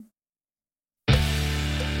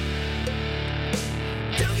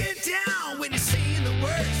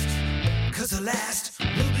the last,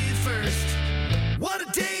 we'll be first. What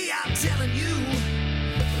a day, I'm telling you.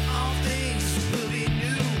 All things will be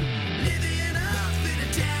new. Living up in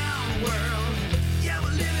a down world. Yeah,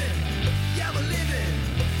 we're living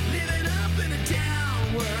up in a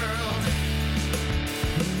down world.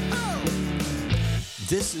 Oh!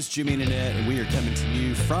 This is Jimmy and Annette, and we are coming to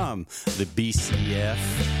you from the BCF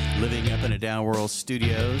Living Up in a Down World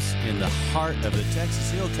studios in the heart of the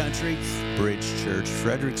Texas Hill Country, Bridge Church,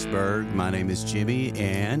 Fredericksburg. My name is Jimmy,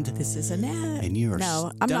 and this is Annette. And you are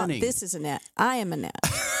No, stunning. I'm not. This is Annette. I am Annette.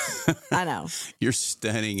 I know. You're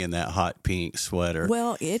stunning in that hot pink sweater.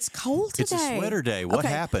 Well, it's cold today. It's a sweater day. What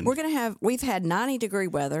happened? We've had 90-degree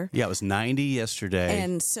weather. Yeah, it was 90 yesterday.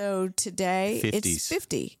 And so today 50s. it's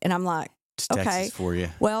 50. And I'm like, It's okay. Texas for you.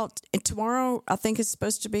 Well, tomorrow I think it's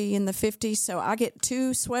supposed to be in the 50s, so I get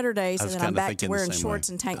 2 sweater days, I and was then I'm kinda back to thinking the wearing same shorts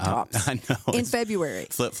way. and tank tops I know. in It's February.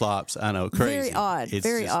 Flip-flops. I know. Crazy. Very odd. It's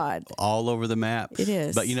Very just odd. all over the map. It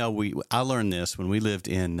is. But, I learned this when we lived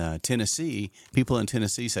in Tennessee. People in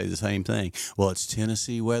Tennessee say the same thing. Well, it's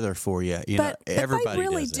Tennessee weather for you. But everybody they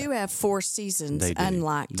really does that. do have 4 seasons, They do.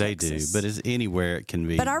 unlike They Texas. do. But it's anywhere it can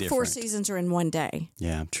be But our 4 different. seasons are in one day.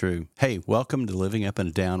 Yeah, true. Hey, welcome to Living Up in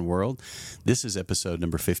a Down World. This is episode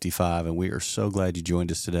number 55, and we are so glad you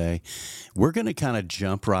joined us today. We're going to kind of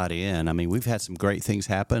jump right in. I mean, we've had some great things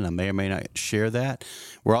happen. I may or may not share that.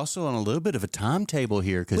 We're also on a little bit of a timetable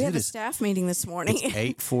here because We it have a is staff meeting this morning. it's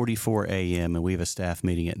 8:44 a.m. and we have a staff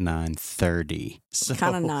meeting at 9:30. So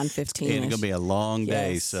Kind of 9:15. and it's going to be a long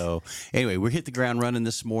day. Yes. So anyway, we hit the ground running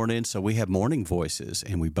this morning. So we have morning voices,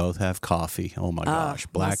 and we both have coffee. Oh my gosh,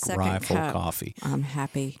 my Black second Rifle cup. coffee. I'm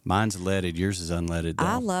happy. Mine's leaded. Yours is unleaded, though.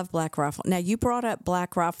 I love Black Rifle. Now, you brought up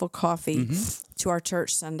Black Rifle coffee Mm-hmm. to our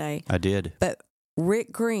church Sunday, I did. but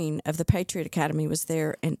Rick Green of the Patriot Academy was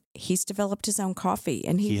there, and he's developed his own coffee.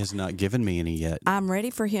 And He has not given me any yet. I'm ready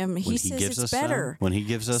for him. When He says gives it's us better. When he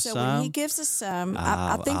gives us So some, when he gives us some,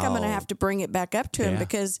 I think I'm going to I'll- have to bring it back up to him Yeah.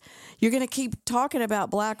 because you're going to keep talking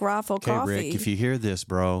about Black Rifle okay, coffee. Rick, if you hear this,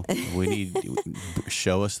 bro, we need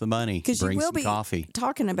show us the money. Because you Bring will some be coffee.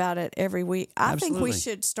 talking about it every week. I think we Absolutely.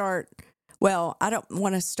 should start. Well, I don't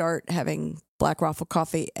want to start having Black Rifle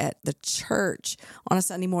coffee at the church on a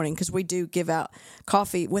Sunday morning because we do give out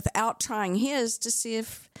coffee without trying his to see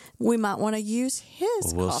if we might want to use his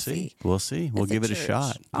Well, we'll coffee. see. We'll see. at We'll the give it a church.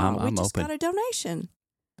 shot. Oh, we I'm just open. got a donation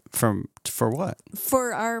For what?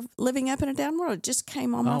 for our Living Up in a Down World. It just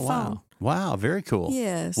came on my phone. Wow. Wow, very cool.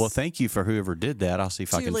 Yes. Well, thank you for whoever did that. I'll see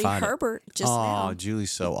if I can Julie find Herbert it. just now. Oh,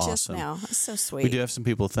 Julie's so Just awesome. now. That's so sweet. We do have some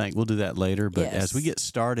people to thank. We'll do that later. But Yes. as we get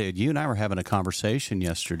started, you and I were having a conversation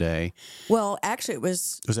yesterday. Well, actually, it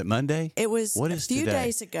was Was it Monday? What What a is few today?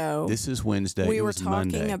 days ago. This is Wednesday. we It were was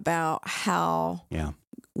talking Monday. about how Yeah.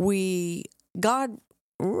 God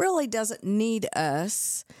really doesn't need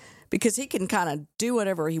us because he can kind of do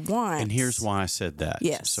whatever he wants. And here's why I said that.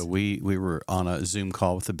 Yes. So we were on a Zoom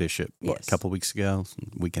call with the bishop Yes. a couple of weeks ago,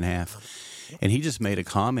 week and a half, and he just made a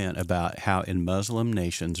comment about how in Muslim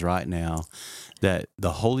nations right now that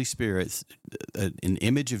the Holy Spirit, an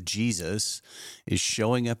image of Jesus, is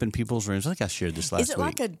showing up in people's rooms. I think I shared this last Is it week.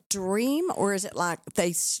 like a dream or is it like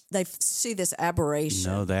they see this aberration?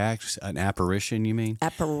 No, an apparition. You mean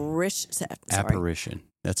Apparition. Sorry. apparition?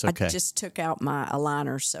 That's okay. I just took out my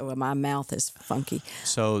aligner, so my mouth is funky.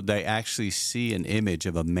 So they actually see an image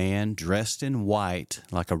of a man dressed in white,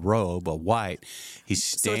 like a robe, a white. He's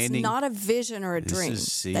So standing. it's not a vision or a This dream.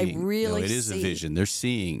 is seeing. They really no, it is see. a vision. They're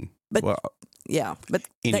seeing. But well, yeah, but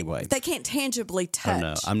Anyway. they can't tangibly I touch. don't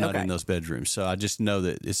know. I'm not Okay. in those bedrooms, so I just know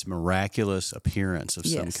that it's miraculous appearance of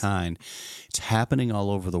some Yes. kind. It's happening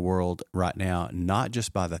all over the world right now, not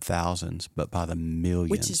just by the thousands, but by the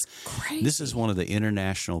millions. Which is crazy. This is one of the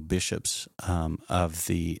international bishops of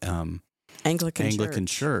the Anglican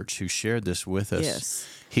Church who shared this with us. Yes.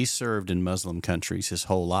 He served in Muslim countries his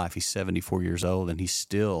whole life. He's 74 years old, and he's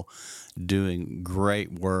still doing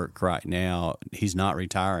great work right now. He's not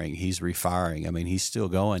retiring. He's refiring. I mean, he's still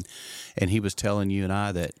going. And he was telling you and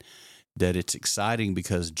I that it's exciting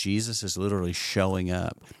because Jesus is literally showing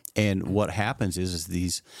up. And what happens is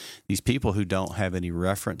these people who don't have any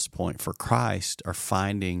reference point for Christ are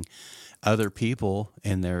finding other people,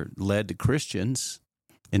 and they're led to Christians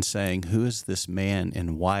and saying, who is this man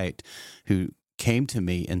in white who came to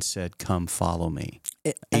me and said, come follow me?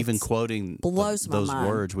 Even quoting blows my those mind.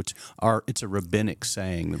 words, it's a rabbinic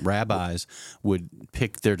saying. The rabbis would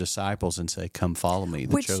pick their disciples and say, come follow me,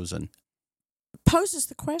 the Which- chosen. Poses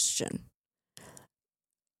the question.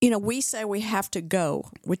 You know, we say we have to go,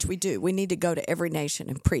 which we do. We need to go to every nation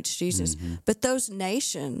and preach Jesus. Mm-hmm. But those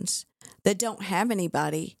nations that don't have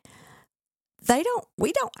anybody,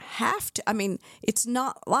 we don't have to. I mean, it's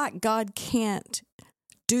not like God can't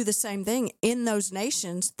do the same thing in those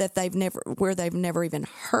nations that they've never even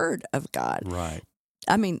heard of God. Right.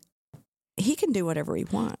 I mean, he can do whatever he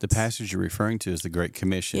wants. The passage you're referring to is the Great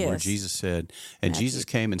Commission, where Yes. Jesus said, and Matthew. Jesus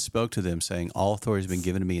came and spoke to them, saying, all authority has been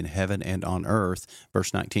given to me in heaven and on earth.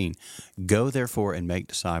 Verse 19, go therefore and make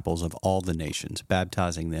disciples of all the nations,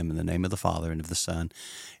 baptizing them in the name of the Father and of the Son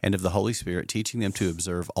and of the Holy Spirit, teaching them to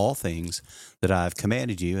observe all things that I have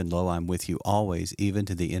commanded you, and lo, I'm with you always, even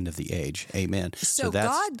to the end of the age. Amen. So that's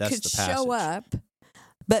God could the show passage. up,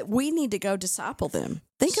 but we need to go disciple them.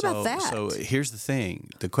 Think about that. So here's the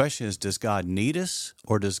thing. The question is, does God need us,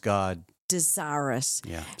 or does God... Desire us.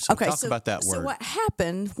 Yeah. So talk about that word. So what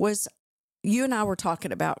happened was you and I were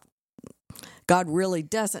talking about God really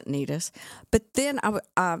doesn't need us. But then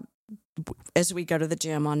as we go to the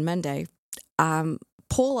gym on Monday,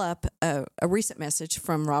 pull up a recent message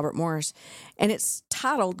from Robert Morris, and it's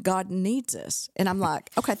titled "God Needs Us." And I'm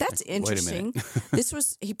like, okay, that's interesting.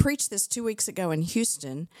 He preached this 2 weeks ago in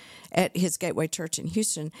Houston at his Gateway Church in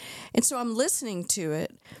Houston. And so I'm listening to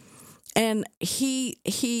it, and he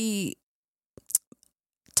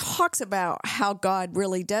talks about how God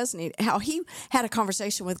really does need, how he had a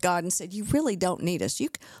conversation with God and said, you really don't need us. You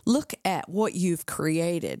look at what you've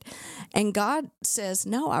created. And God says,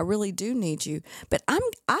 no, I really do need you. But I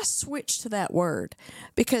switched to that word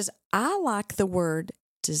because I like the word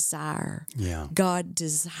desire. Yeah. God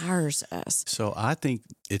desires us. So I think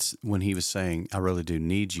it's when he was saying, I really do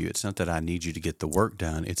need you. It's not that I need you to get the work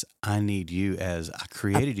done. It's I need you as I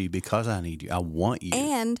created you because I need you. I want you.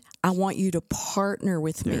 And I want you to partner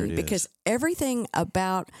with There me it because is. everything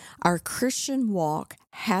about our Christian walk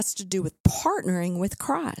has to do with partnering with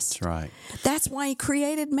Christ. That's right. That's why he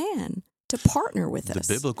created man, to partner with The us.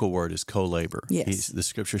 biblical word is co-labor. Yes. The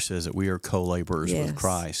scripture says that we are co-laborers Yes. with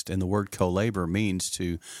Christ. And the word co-labor means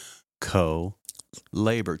to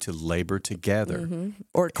co-labor, to labor together. Mhm.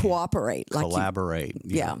 Or cooperate. Like Collaborate.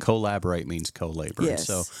 Yeah. Collaborate means co-labor. Yes.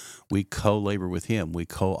 So we co-labor with him. We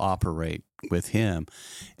cooperate with him.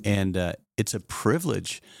 And it's a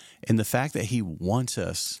privilege. And the fact that he wants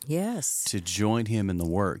us yes. to join him in the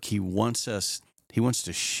work, he wants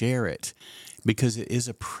to share it, because it is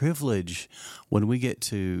a privilege when we get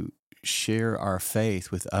to share our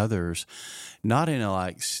faith with others, not in a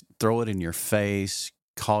like throw it in your face,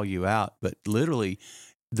 call you out, but literally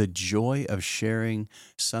the joy of sharing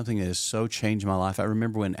something that has so changed my life. I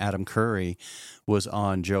remember when Adam Curry was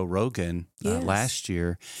on Joe Rogan Yes. last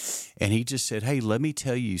year, and he just said, hey, let me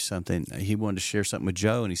tell you something. He wanted to share something with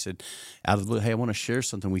Joe, and he said, out of the blue, hey, I want to share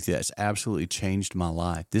something with you that's absolutely changed my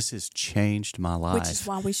life. This has changed my life. Which is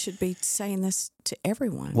why we should be saying this to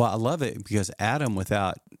everyone. Well, I love it because Adam,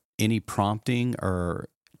 without any prompting or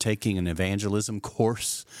taking an evangelism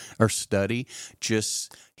course or study,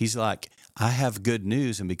 he's like, I have good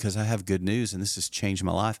news, and because I have good news and this has changed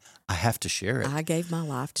my life, I have to share it. I gave my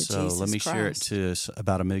life to So Jesus let me share it Christ. to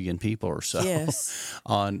about 1 million people or so Yes.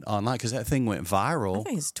 online, because that thing went viral. I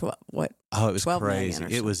think it's what? Oh, it was 12 million crazy. or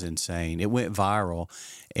It was insane. It went viral,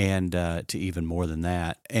 and to even more than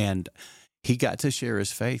that. And he got to share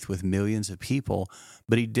his faith with millions of people,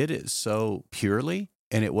 but he did it so purely,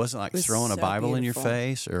 and it wasn't like It was throwing a so Bible in your beautiful.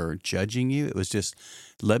 face or judging you. It was just,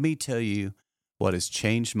 let me tell you what has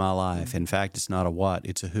changed my life. In fact, it's not a what,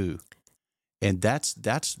 it's a who. And that's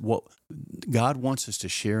what God wants us to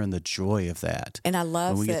share in the joy of that. And I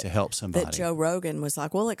love when we that, get to help somebody. that Joe Rogan was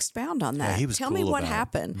like, well, expound on that. Yeah, he was Tell cool me what about it.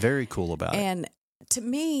 happened. Very cool about it. And to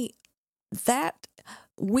me, that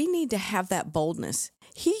we need to have that boldness.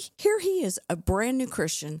 Here he is, a brand new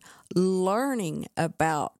Christian, learning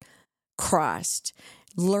about Christ,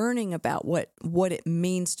 learning about what it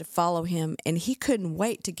means to follow him, and he couldn't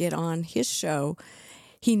wait to get on his show.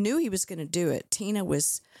 He knew he was going to do it. Tina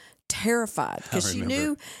was terrified because she remember.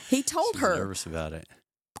 knew he told She was her nervous about it.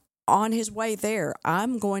 on his way there,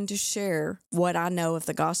 I'm going to share what I know of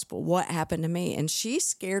the gospel, what happened to me. And she's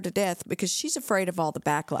scared to death because she's afraid of all the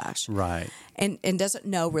backlash Right. and doesn't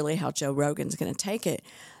know really how Joe Rogan's going to take it.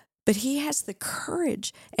 But he has the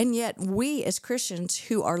courage. And yet we as Christians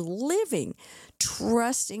who are living,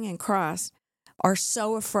 trusting in Christ, are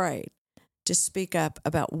so afraid to speak up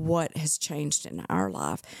about what has changed in our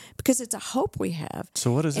life because it's a hope we have.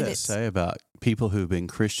 So what does And that it's- say about people who've been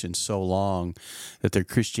Christians so long that their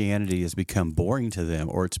Christianity has become boring to them,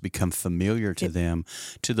 or it's become familiar to them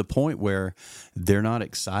to the point where they're not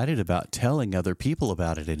excited about telling other people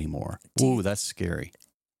about it anymore? Ooh, that's scary.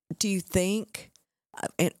 Do you think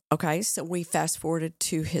Okay, so we fast forwarded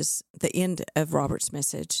to the end of Robert's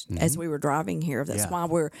message as we were driving here. That's Mm-hmm. Yeah.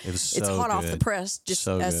 why It's it's so hot off the good. press, just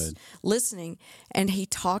So us good. listening. And he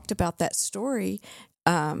talked about that story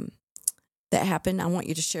that happened. I want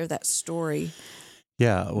you to share that story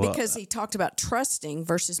Yeah, well, because he talked about trusting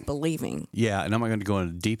versus believing. yeah, and I'm not going to go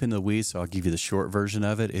in deep in the weeds, so I'll give you the short version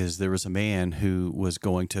of it. Is there was a man who was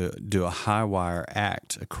going to do a high wire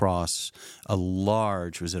act across a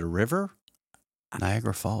large, was it a river?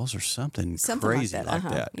 Niagara Falls or something crazy like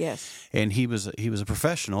that. Yes. And he was a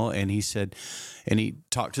professional, and he said, and he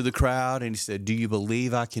talked to the crowd, and he said, "Do you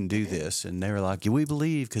believe I can do this?" And they were like, "Yeah, we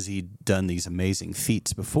believe," because he'd done these amazing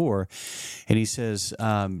feats before. And he says,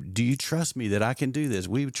 "Do you trust me that I can do this?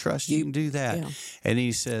 We trust you can do that." Yeah. And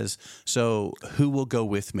he says, "So who will go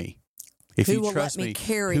with me? If Who you will let trust me me,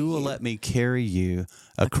 carry who will you let me carry you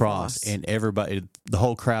across?" And everybody, the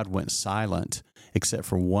whole crowd went silent except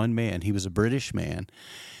for one man. He was a British man.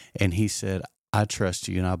 And he said, "I trust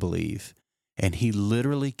you and I believe." And he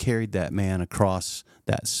literally carried that man across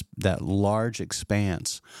that large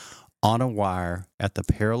expanse on a wire at the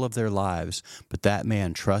peril of their lives. But that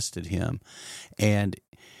man trusted him. And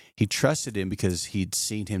he trusted him because he'd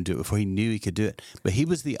seen him do it before. He knew he could do it. But he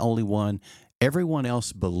was the only one. Everyone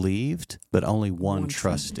else believed, but only one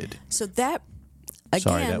trusted. So that again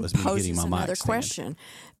Sorry, that was me poses hitting my mic another stand. question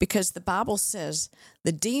because the Bible says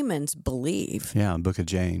the demons believe. Yeah, in Book of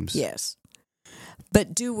James. Yes.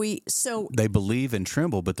 But do we They believe and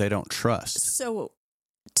tremble, but they don't trust. so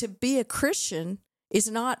to be a Christian is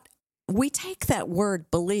not we take that word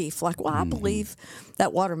belief like, well, I believe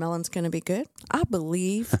that watermelon's going to be good. I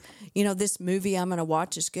believe, this movie I'm going to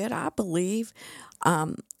watch is good. I believe,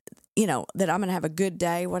 that I'm going to have a good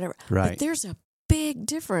day, whatever. Right. But there's a big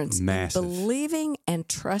difference Massive. in believing and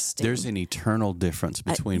trusting. There's an eternal difference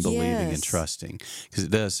between believing and yes. trusting,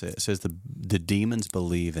 because it says the demons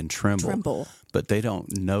believe and tremble, but they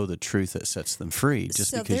don't know the truth that sets them free.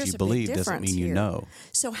 Just So because there's you a big believe doesn't difference mean you here. know.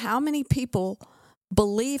 So how many people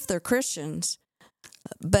believe they're Christians,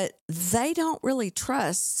 but they don't really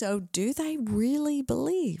trust? So do they really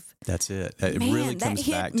believe? That's it. It Man, really that comes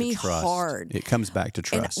hit back me to trust. hard. It comes back to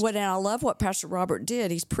trust. And I love what Pastor Robert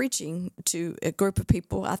did. He's preaching to a group of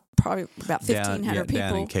people, probably about 1,500 people.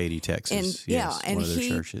 Down in Katy, Texas. And, yes, and one of their he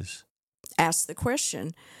churches. asked the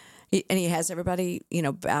question, and he has everybody,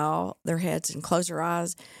 bow their heads and close their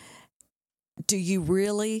eyes. Do you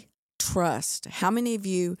really trust? How many of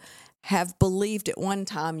you have believed at one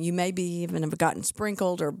time? You maybe even have gotten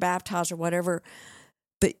sprinkled or baptized or whatever,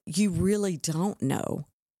 but you really don't know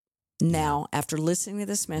now after listening to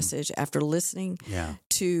this message, after listening Yeah.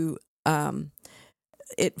 to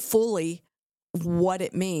it fully, what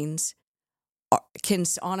it means, can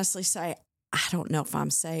honestly say, I don't know if I'm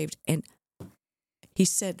saved. And he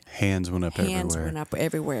said, Hands went up hands everywhere. went up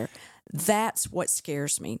everywhere. That's what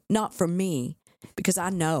scares me. Not for me, because I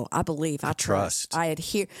know, I believe, I trust. trust. I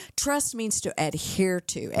adhere. Trust means to adhere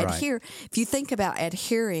to. Adhere. If you think about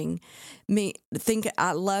adhering,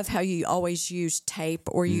 I love how you always use tape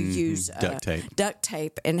or you use Duct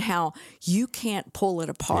tape. and how you can't pull it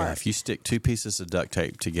apart. Yeah, if you stick two pieces of duct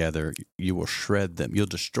tape together, you will shred them. You'll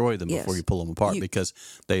destroy them Yes. before you pull them apart because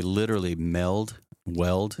they literally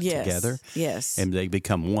weld Yes. together. Yes. And they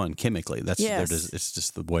become one chemically. That's Yes. it's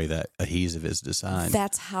just the way that adhesive is designed.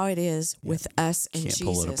 That's how it is with us and Can't Jesus.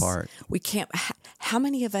 pull it apart. We can't. How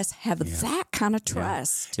many of us have that kind of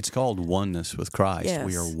trust? It's called oneness with Christ. Yes.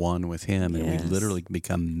 We are one with Him, and Yes. we literally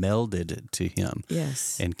become melded to Him.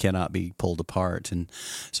 Yes. And cannot be pulled apart. And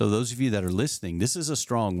so, those of you that are listening, this is a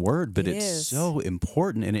strong word, but It it's is. so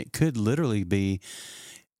important, and it could literally be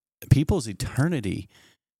people's eternity.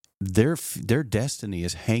 Their destiny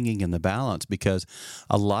is hanging in the balance because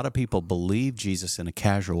a lot of people believe Jesus in a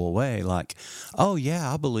casual way, like, "Oh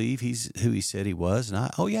yeah, I believe he's who he said he was,"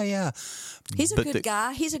 and "Oh yeah, He's a But good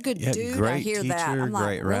guy. He's a good yeah, dude. great I hear teacher, that. I'm like,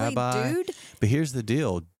 great really, rabbi." dude? But here's the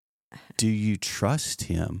deal: do you trust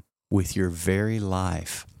him with your very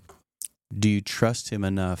life? Do you trust him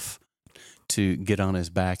enough to get on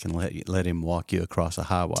his back and let him walk you across a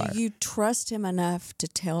high wire? Do you trust him enough to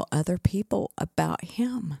tell other people about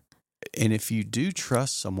him? And if you do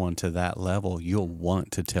trust someone to that level, you'll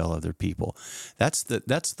want to tell other people. That's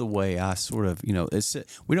the way I sort of,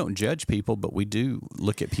 we don't judge people, but we do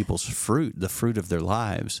look at people's fruit, the fruit of their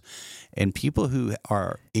lives. And people who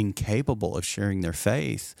are incapable of sharing their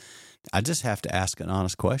faith, I just have to ask an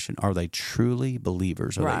honest question. Are they truly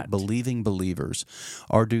believers? Are Right. they believing believers?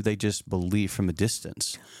 Or do they just believe from a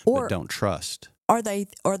distance Or- but don't trust? Are they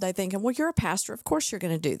thinking, well, you're a pastor, of course you're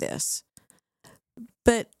going to do this?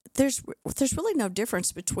 But there's really no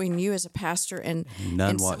difference between you as a pastor and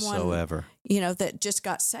None and someone, whatsoever. that just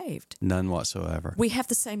got saved. None whatsoever. We have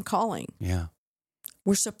the same calling. Yeah.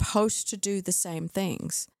 We're supposed to do the same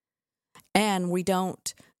things. And we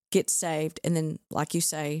don't get saved and then, like you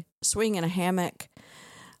say, swing in a hammock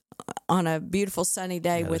on a beautiful sunny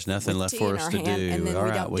day Yeah, with there's nothing with left tea for in us our to hand, do. and then All we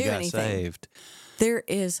right, don't we do got anything. saved. There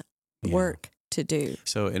is Yeah. work to do.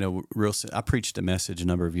 So I preached a message a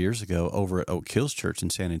number of years ago over at Oak Hills Church in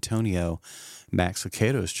San Antonio, Max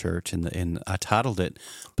Lucado's church, and I titled it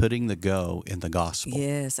 "Putting the Go in the Gospel."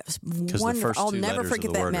 Yes, that was Because the wonderful. first I'll two never letters forget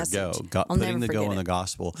of the that word message. are go, I'll putting never the go forget in the it.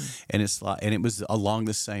 gospel, and it was along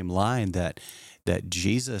the same line that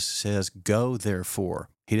Jesus says, "Go therefore."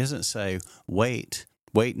 He doesn't say, "Wait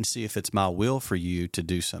and see if it's my will for you to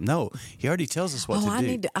do something." No, he already tells us what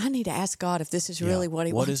to do. I need to ask God if this is Yeah. really what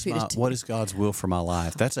He wants me to do. What is God's will for my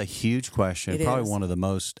life? That's a huge question. It Probably is. one of the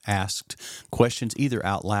most asked questions, either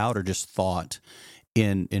out loud or just thought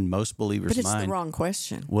in most believers' But it's mind. the wrong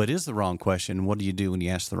question. What is the wrong question? What do you do when you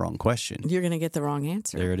ask the wrong question? You're going to get the wrong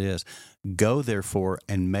answer. There it is. Go therefore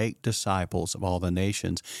and make disciples of all the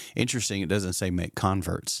nations. Interesting, it doesn't say make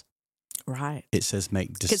converts. Right. It says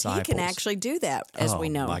make Because disciples. He can actually do that, as Oh, we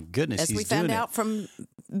know. my goodness, As we he's found doing it. out from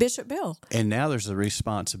Bishop Bill. And now there's a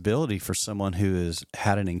responsibility for someone who has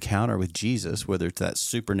had an encounter with Jesus, whether it's that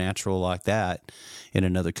supernatural like that in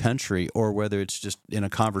another country, or whether it's just in a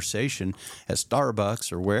conversation at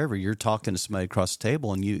Starbucks or wherever you're talking to somebody across the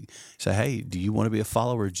table and you say, "Hey, do you want to be a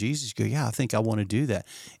follower of Jesus?" You go, "Yeah, I think I want to do that."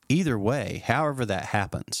 Either way, however that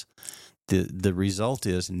happens, the result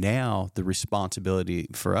is now the responsibility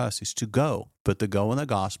for us is to go, put the go in the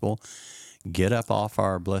gospel, get up off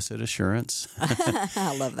our blessed assurance.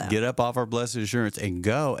 I love that. Get up off our blessed assurance and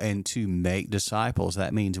go and to make disciples.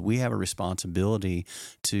 That means we have a responsibility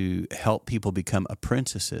to help people become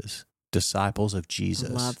apprentices, disciples of Jesus.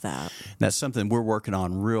 Love that. That's something we're working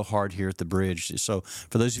on real hard here at the Bridge. So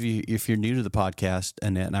for those of you, if you're new to the podcast,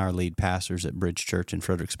 Annette and I are lead pastors at Bridge Church in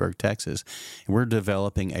Fredericksburg, Texas, and we're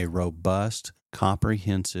developing a robust,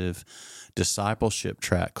 comprehensive discipleship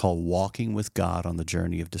track called Walking with God on the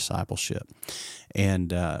Journey of Discipleship.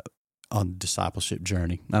 And on discipleship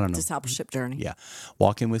journey. I don't know. Discipleship journey. Yeah.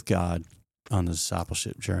 Walking with God on the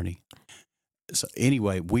discipleship journey. So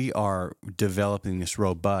anyway, we are developing this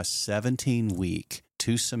robust 17-week,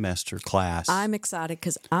 2-semester class. I'm excited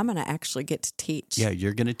because I'm going to actually get to teach. Yeah,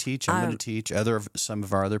 you're going to teach. I'm going to teach. Some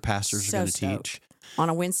of our other pastors are going to teach. On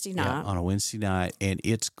a Wednesday night. Yeah, on a Wednesday night. And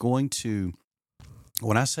it's going to,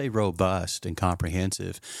 when I say robust and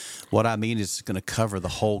comprehensive, what I mean is it's going to cover the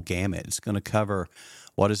whole gamut. It's going to cover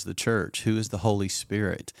what is the church? Who is the Holy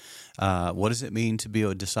Spirit? What does it mean to be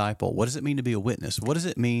a disciple? What does it mean to be a witness? What does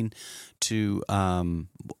it mean to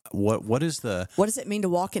what does it mean to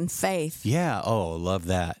walk in faith? Yeah, oh, love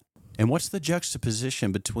that. And what's the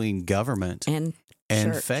juxtaposition between government and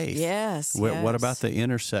church. faith? Yes, What about the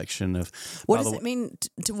intersection of what does it mean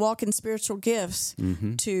to walk in spiritual gifts?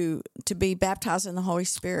 Mm-hmm. To be baptized in the Holy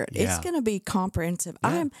Spirit? Yeah. It's going to be comprehensive.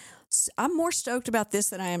 Yeah. I'm more stoked about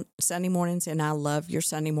this than I am Sunday mornings, and I love your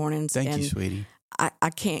Sunday mornings. Thank and you, sweetie. I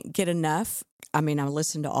can't get enough. I mean, I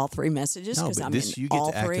listen to all 3 messages No, because but I'm this in you get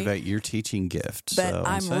all to 3. activate your teaching gift. But so on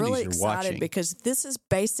I'm Sundays, really you're excited watching. because this is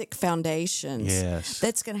basic foundations. Yes.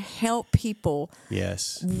 That's going to help people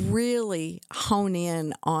Yes. really hone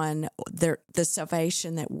in on the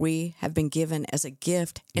salvation that we have been given as a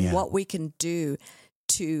gift and Yeah. what we can do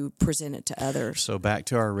to present it to others. So back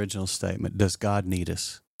to our original statement: does God need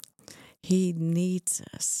us? He needs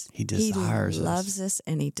us. He desires He us. loves us,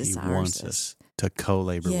 and He desires He wants us to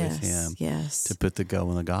co-labor yes, with Him. Yes. To put the go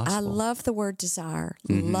in the gospel. I love the word desire.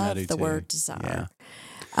 Mhm, I Love do the too. word desire.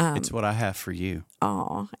 It's what I have for you.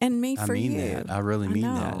 Aw, and me I for mean you. that. I really mean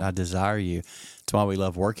that. know. I desire you. It's why we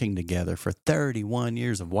love working together for 31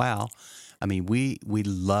 years of wow. I mean, we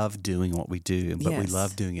love doing what we do, but we Yes.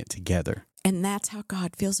 love doing it together. And that's how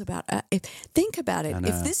God feels about us. Think about it. I If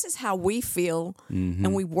know. this is how we feel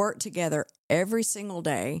and we work together every single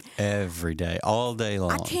day, Every day, all day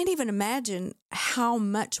long. I can't even imagine how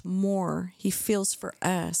much more He feels for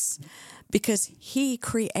us because He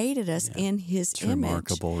created us in His It's image.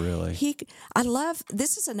 remarkable, really.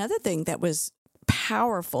 This is another thing that was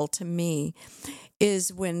powerful to me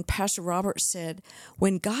is when Pastor Robert said,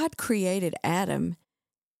 when God created Adam,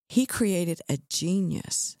 He created a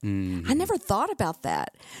genius. Mhm. I never thought about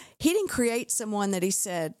that. He didn't create someone that He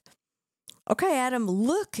said, okay, Adam,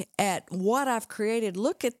 look at what I've created.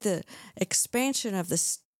 Look at the expansion of the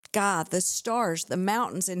sky, the stars, the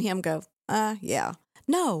mountains, and Him go, yeah.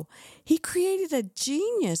 No, he created a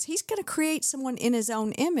genius. He's going to create someone in his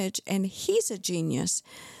own image, and he's a genius.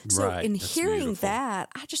 So Right. in That's hearing beautiful. that,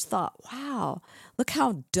 I just thought, wow, look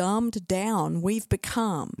how dumbed down we've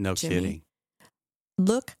become. No Jimmy. kidding.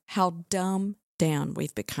 Look how dumbed down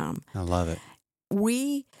we've become. I love it.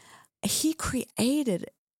 He created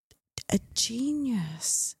a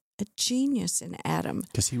genius in Adam.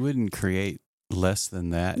 Because he wouldn't create less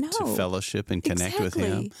than that to No, fellowship and connect with him.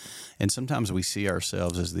 exactly. And sometimes we see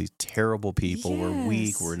ourselves as these terrible people. We're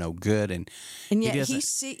weak. Yes. We're no good. And And yet doesn't-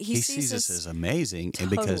 he sees us us as amazing, and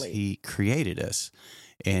because Totally. he created us.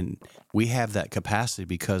 And we have that capacity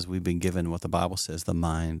because we've been given what the Bible says, the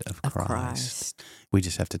mind of of Christ. Christ. We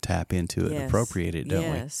just have to tap into it and Yes. appropriate it,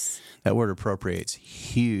 don't we? Yes, That word appropriate's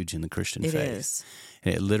huge in the Christian it faith. is.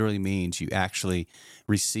 And it literally means you actually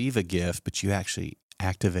receive a gift, but you actually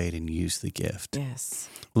activate and use the gift. Yes.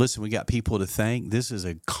 Listen, we got people to thank. This is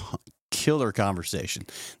a killer conversation.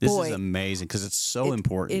 This Boy, is amazing because it's so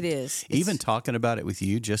important. It is. Even It's- talking about it with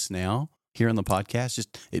you just now here on the podcast,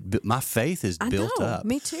 my faith is I built know, up.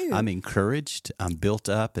 me too. I'm encouraged. I'm built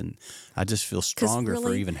up, and I just feel stronger for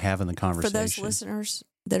really, even having the for conversation. those listeners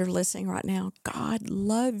that are listening right now, God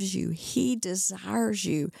loves you. He desires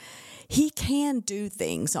you. He can do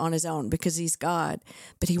things on his own because he's God,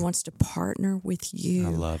 but he wants to partner with you. I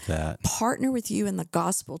love that. Partner with you in the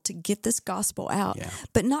gospel to get this gospel out, Yeah.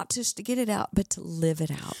 but not just to get it out, but to live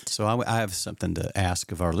it out. So I have something to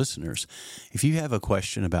ask of our listeners. If you have a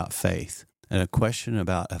question about faith and a question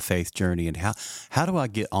about a faith journey and how do I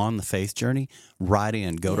get on the faith journey, write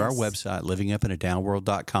in. Go to our Yes. website,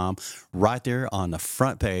 livingupinadownworld.com. Right there on the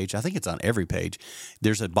front page, I think it's on every page,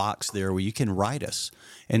 there's a box there where you can write us.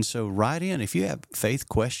 And so write in. If you have faith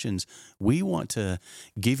questions, we want to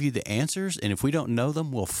give you the answers. And if we don't know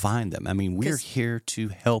them, we'll find them. I mean, we're 'Cause- here to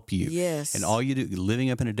help you. Yes. And all you do,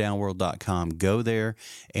 livingupinadownworld.com, go there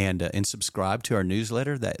and subscribe to our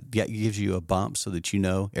newsletter. That gives you a bump so that you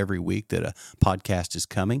know every week that a podcast is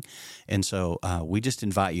coming. And so we just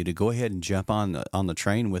invite you to go ahead and jump on the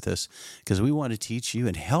train with us because we want to teach you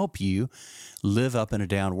and help you live up in a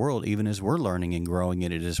down world, even as we're learning and growing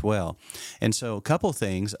in it as well. And so a couple of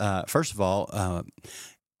things. First of all,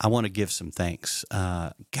 I want to give some thanks.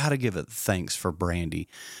 Got to give it thanks for Brandy.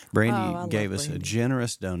 Brandy Oh, I love gave us a Brandy.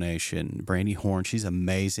 generous donation. Brandy Horn, she's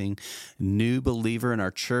amazing. New believer in our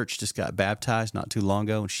church, just got baptized not too long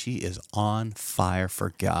ago, and she is on fire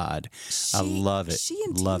for God. I love it. She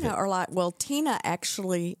and love Tina it. are like, well, Tina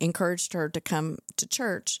actually encouraged her to come to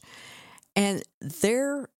church, and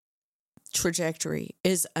their trajectory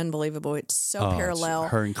is unbelievable. It's so Oh, parallel.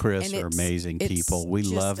 Her and Chris and are it's- amazing it's people. We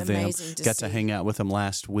just love them. amazing to Got to see. hang out with them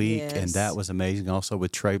last week, and Yes. that was amazing. Also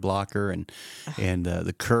with Trey Blocker and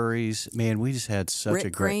the Currys. Man, we just had such Rick a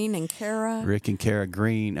great. Green and Kara. Rick and Kara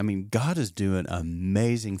Green. I mean, God is doing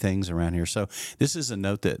amazing things around here. So this is a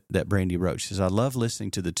note that Brandy wrote. She says, I love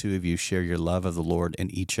listening to the two of you share your love of the Lord and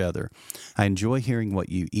each other. I enjoy hearing what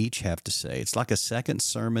you each have to say. It's like a second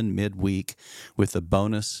sermon midweek with a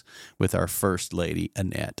bonus with our First Lady,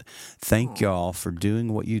 Annette. Thank y'all for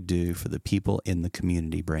doing what you do for the people in the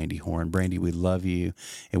community, Brandy Horn. Brandy, we love you,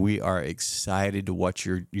 and we are excited to watch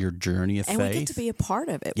your journey of And faith. we get to be a part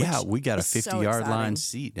of it. Yeah, which we got a is so 50-yard line exciting.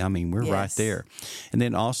 seat. I mean, we're right Yes. there. And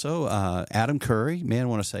then also Adam Curry. Man, I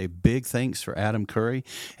want to say big thanks for Adam Curry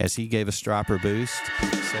as he gave a striper boost.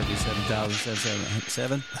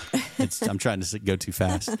 77,777. I'm trying to go too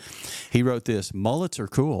fast. He wrote this, mullets are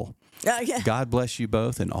cool. Yeah. God bless you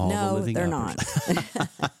both and all the No, living they're uppers. not.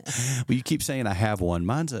 Well, you keep saying I have one.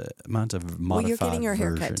 Mine's a modified Well, you're getting your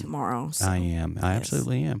haircut version. tomorrow. So. I am. I Yes.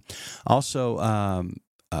 absolutely am. Also,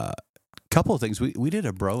 couple of things. We did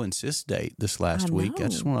a bro and sis date this last I week. I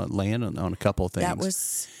just know. want to land on a couple of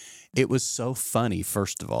things. It was so funny,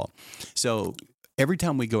 first of all. So every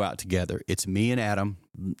time we go out together, it's me and Adam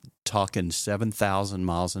talking 7,000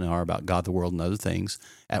 miles an hour about God, the world, and other things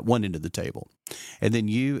at one end of the table. And then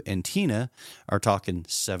you and Tina are talking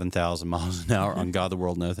 7,000 miles an hour on God, the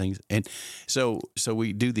world, and other things. And so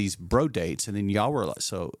we do these bro dates, and then y'all were like,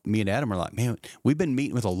 so me and Adam are like, man, we've been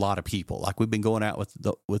meeting with a lot of people. Like we've been going out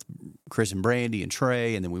with Chris and Brandy and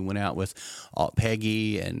Trey, and then we went out with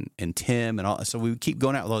Peggy and Tim and all. So we keep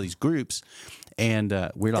going out with all these groups, and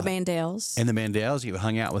we're The like, Mandels and the Mandels, you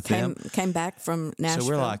hung out with them. came back from Nashville. So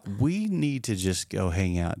we're like, we need to just go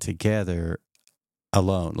hang out together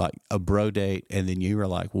alone, like a bro date. And then you were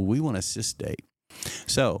like, well, we want a sis date.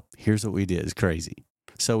 So here's what we did. It's crazy.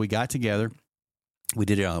 So we got together We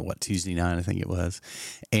did it on Tuesday night, I think it was.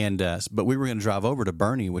 And but we were going to drive over to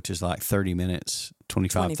Bernie, which is like 30 minutes,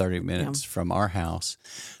 30 minutes from our house.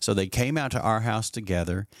 So they came out to our house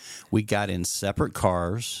together. We got in separate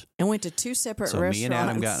cars. And went to two separate restaurants. So me and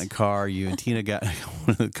Adam got in a car. You and Tina got in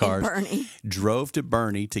one of the cars. Bernie. Drove to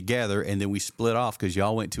Bernie together, and then we split off because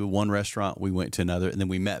y'all went to one restaurant, we went to another, and then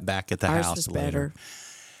we met back at the Ours house was later. Better.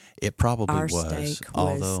 It probably Our was, steak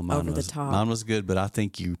although was mine over the was top. mine was good. But I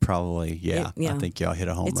think you probably, Yeah. I think y'all hit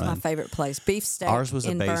a home It's run. my favorite place. Beef steak. Ours was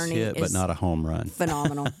a in base Bernie hit, but is not a home run.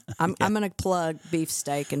 phenomenal. I'm going to plug beef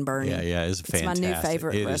steak in Bernie. Yeah, it's fantastic. my new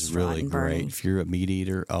favorite It is restaurant really in great. Bernie. If you're a meat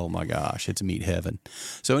eater, oh my gosh, it's meat heaven.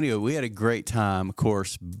 So anyway, we had a great time. Of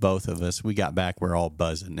course, both of us. We got back, we're all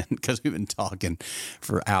buzzing because we've been talking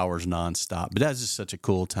for hours nonstop. But that's just such a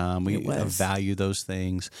cool time. We value those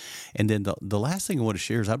things. And then the last thing I want to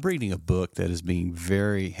share is I'm reading a book that is being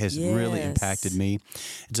has really impacted me.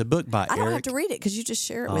 It's a book by I Eric. don't have to read it because you just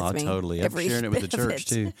share it with me. Totally. I'm sharing it with the church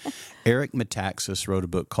too. Eric Metaxas wrote a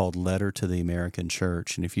book called Letter to the American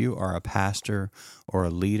Church. And if you are a pastor or a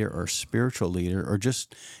leader or a spiritual leader, or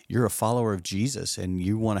just you're a follower of Jesus and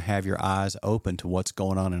you want to have your eyes open to what's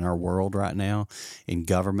going on in our world right now in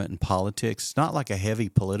government and politics, it's not like a heavy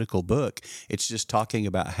political book. It's just talking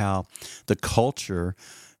about how the culture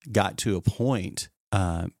got to a point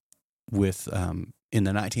in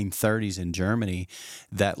the 1930s in Germany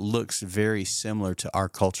that looks very similar to our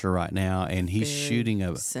culture right now. And he's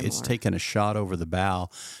it's taking a shot over the bow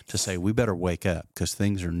to say, we better wake up because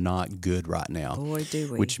things are not good right now. Boy,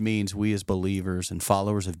 do we. Which means we as believers and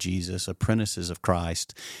followers of Jesus, apprentices of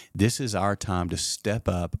Christ, this is our time to step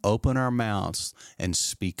up, open our mouths, and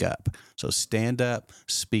speak up. So stand up,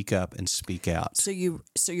 speak up, and speak out. So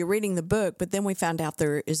you're reading the book, but then we found out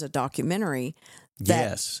there is a documentary.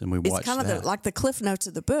 Yes, and we watched It's kind of like the cliff notes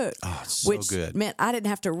of the book, it's so which good. meant I didn't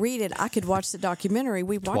have to read it. I could watch the documentary.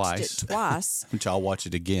 We watched it twice. Which I'll watch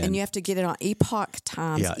it again. And you have to get it on Epoch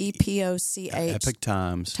Times, EPOCH. Epoch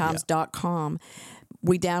Times. Times.com.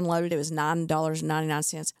 We downloaded it. It was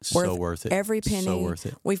 $9.99. So worth it. Every penny. So worth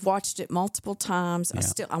it. We've watched it multiple times.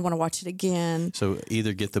 I want to watch it again. So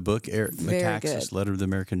either get the book, Eric Metaxas, Letter to the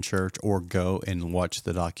American Church, or go and watch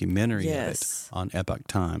the documentary of it on Epoch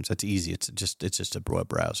Times. That's easy. It's just a web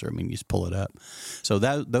browser. I mean, you just pull it up. So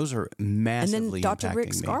those are massively and then Dr. Rick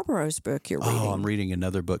impacting me. Scarborough's book you're reading. Oh, I'm reading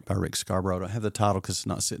another book by Rick Scarborough. I don't have the title because it's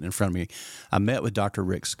not sitting in front of me. I met with Dr.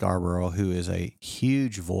 Rick Scarborough, who is a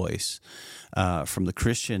huge voice from the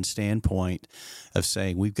Christian standpoint of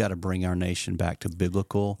saying we've got to bring our nation back to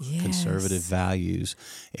biblical, conservative values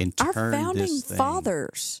and turn our founding this thing.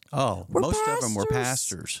 Fathers. Oh, most of them were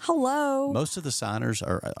pastors. Hello. Most of the signers,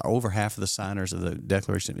 or over half of the signers of the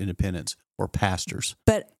Declaration of Independence, were pastors.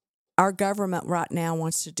 But our government right now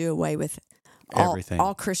wants to do away with everything,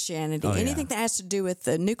 all Christianity, anything that has to do with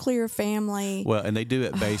the nuclear family. Well, and they do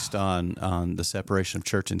it based on the separation of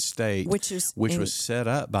church and state, which was set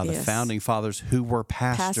up by the founding fathers, who were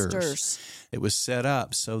pastors. It was set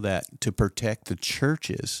up so that to protect the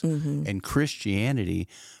churches and Christianity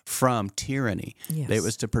from tyranny. Yes. It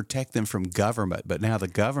was to protect them from government, but now the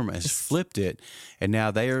government has flipped it, and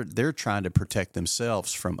now they're trying to protect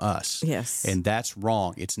themselves from us. Yes, and that's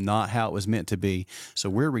wrong. It's not how it was meant to be. So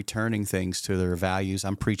we're returning things to their values.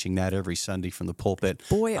 I'm preaching that every Sunday from the pulpit.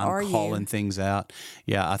 Boy, I'm calling things out.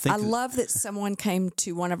 Yeah, I love that someone came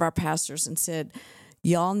to one of our pastors and said,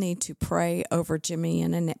 y'all need to pray over Jimmy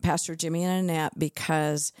and Annette, Pastor Jimmy and Annette,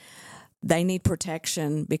 because they need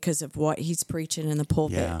protection because of what he's preaching in the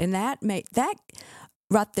pulpit. Yeah. And that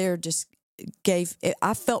right there just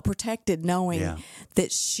I felt protected knowing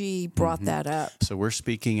that she brought that up. So we're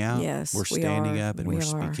speaking out. Yes, we're standing up, and we're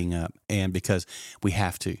speaking up. And because we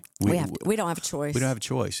have to. We don't have a choice. We don't have a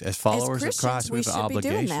choice. As followers of Christ, we have an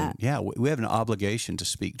obligation. Yeah, we have an obligation to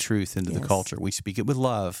speak truth into the culture. We speak it with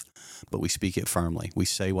love, but we speak it firmly. We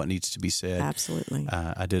say what needs to be said. Absolutely.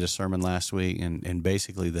 I did a sermon last week, and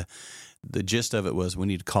basically the gist of it was we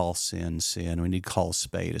need to call sin. We need to call a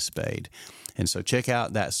spade. And so check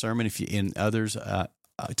out that sermon. If you in others,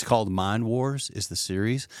 it's called Mind Wars is the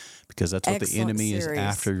series, because that's what the enemy is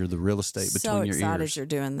after, the real estate between your ears. So excited you're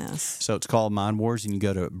doing this. So it's called Mind Wars, and you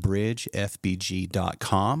can go to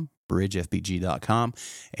bridgefbg.com,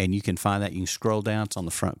 and you can find that. You can scroll down. It's on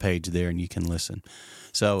the front page there, and you can listen.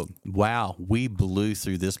 So, wow, we blew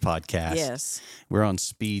through this podcast. Yes. We're on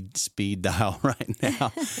speed dial right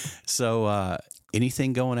now. So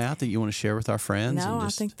anything going out that you want to share with our friends? No, and I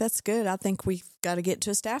think that's good. I think we've got to get to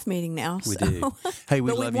a staff meeting now. We so. do. Hey,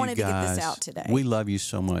 we But love we wanted you guys. to get this out today. We love you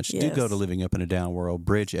so much. Do go Yes. to Living Up in a Down World,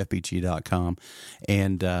 bridgefpg.com,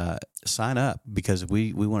 and sign up because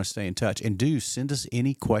we want to stay in touch. And do send us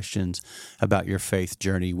any questions about your faith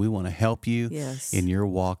journey. We want to help you Yes. in your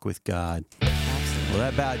walk with God. Absolutely. Well,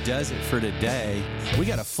 that about does it for today. We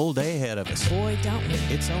got a full day ahead of us. Boy, don't we?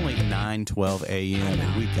 It's only 9:12 a.m.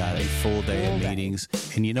 and we got a full day Full of day. meetings.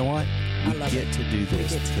 And you know what? We love get it. to do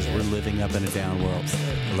this get to because do we're it. living up in a down world.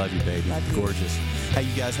 Absolutely. I love you, baby. Love you. Gorgeous. Hey,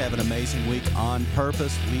 you guys have an amazing week on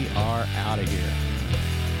purpose. We are out of here.